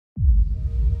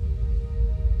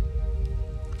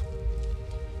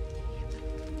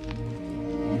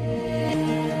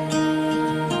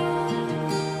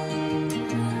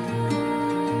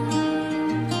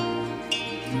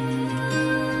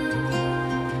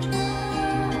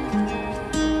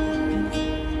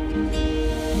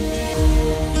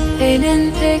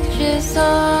painting pictures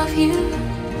of you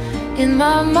in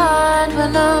my mind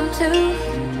when I'm too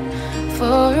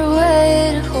far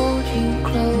away to hold you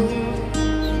close.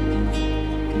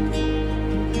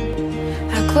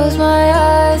 I close my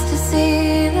eyes to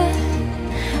see the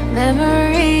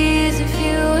memories of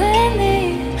you and me.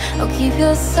 I'll keep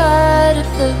your side of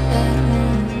the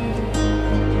bedroom,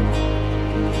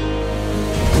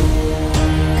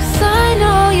 'cause I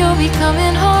know you'll be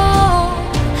coming home,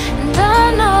 and I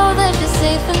know that you're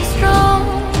safe and strong.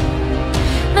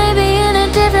 Maybe in a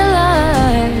different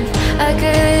life I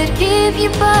could keep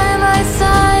you by my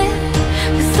side,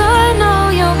 'cause I know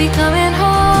you'll be coming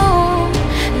home,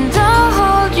 and I'll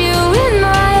hold you in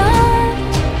my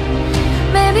arms.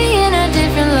 Maybe in a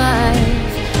different life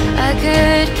I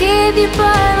could keep you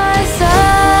by my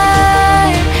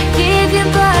side, keep you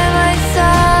by my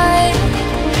side,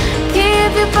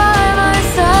 keep you by my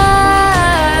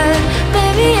side.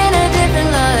 Maybe in a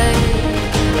different life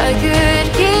I could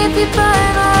keep you by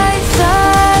my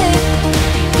side,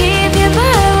 keep you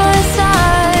by my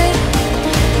side,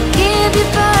 keep you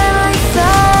by my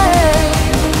side.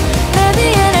 Maybe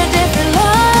in a different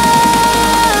life.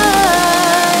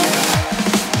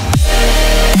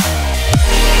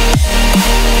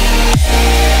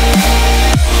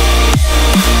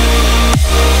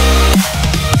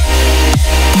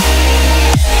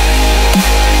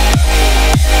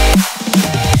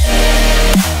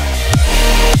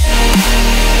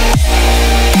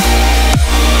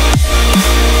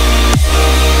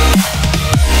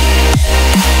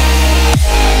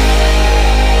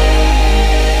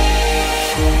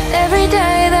 Every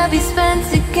day that we spent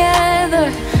together,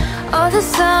 all the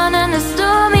sun and the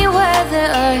stormy weather,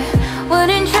 I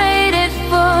wouldn't trade it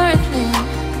for a thing.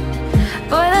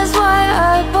 Boy, that's why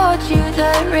I bought you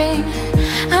that ring.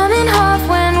 I'm in half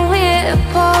when we're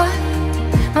apart.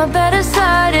 My better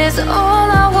side is all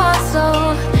I want, so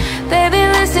baby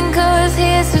listen, 'cause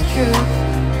here's the truth.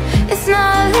 It's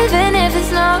not living if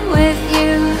it's not with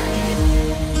you.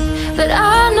 But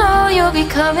I know you'll be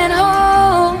coming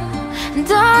home, and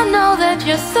I know that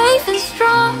you're safe and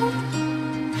strong.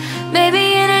 Maybe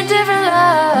in a different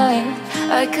life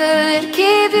I could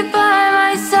keep you by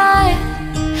my side,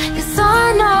 'cause I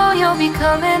know you'll be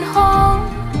coming home,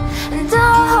 and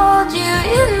I